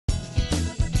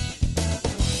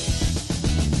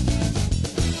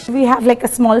we have like a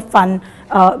small fun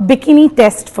bikini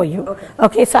test for you. Okay.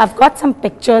 Okay, so I've got some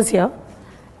pictures here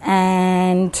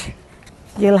and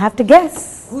you'll have to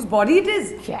guess. Whose body it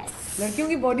is? Yes. लड़कियों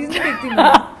की bodies नहीं देखती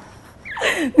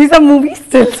मैं. These are movie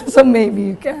stills, so maybe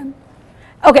you can.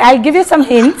 Okay, I'll give you some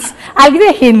hints. I'll give you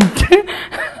a hint.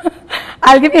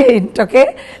 I'll give you a hint,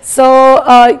 okay? So,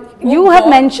 you have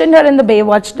mentioned her in the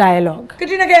Baywatch dialogue.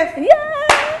 Katrina Kaif.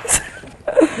 Yes!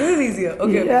 This is easier.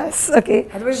 Okay. Yes, okay.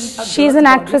 Otherwise, She's an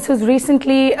actress who's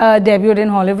recently debuted in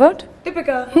Hollywood.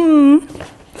 Deepika.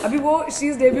 Abhi wo,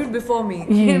 she's debuted before me.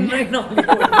 Right now.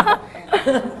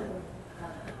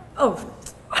 Oh.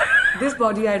 This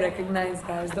body I recognize,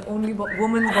 guys. The only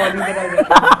woman's body that I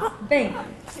recognize. Bang.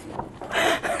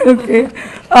 Okay.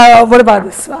 What about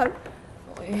this one?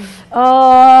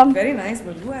 Very nice,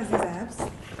 but who has these abs?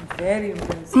 Very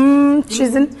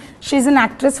impressive. She's an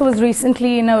actress who was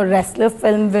recently in a wrestler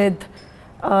film with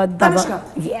Anushka.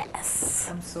 Yes.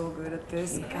 I'm so good at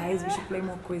this. Guys, we should play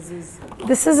more quizzes.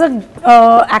 This is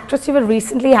a actress you were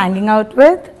recently hanging out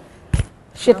with.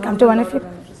 She'd come to one of your...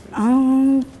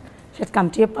 she'd come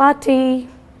to your party.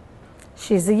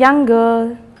 She's a young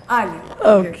girl. Alia.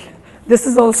 Okay. This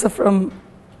is also from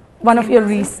one of your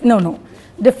recent... No.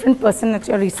 Different person at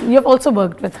your recent... You've also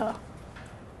worked with her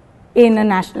in a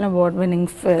national award winning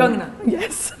film. Kangana.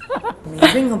 Yes.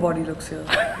 Amazing her body looks here.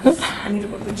 I need to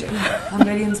go to the gym. I'm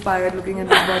very inspired looking at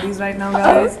these bodies right now,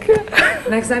 guys. Okay.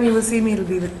 Next time you will see me, it'll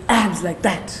be with abs like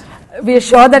that. We are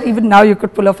sure that even now you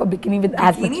could pull off a bikini with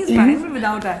abs. Bikini is fine, but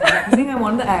without abs. I think I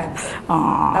want the abs.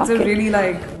 That's a really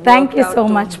like... Thank you so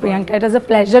much, Priyanka. It was a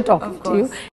pleasure talking to you.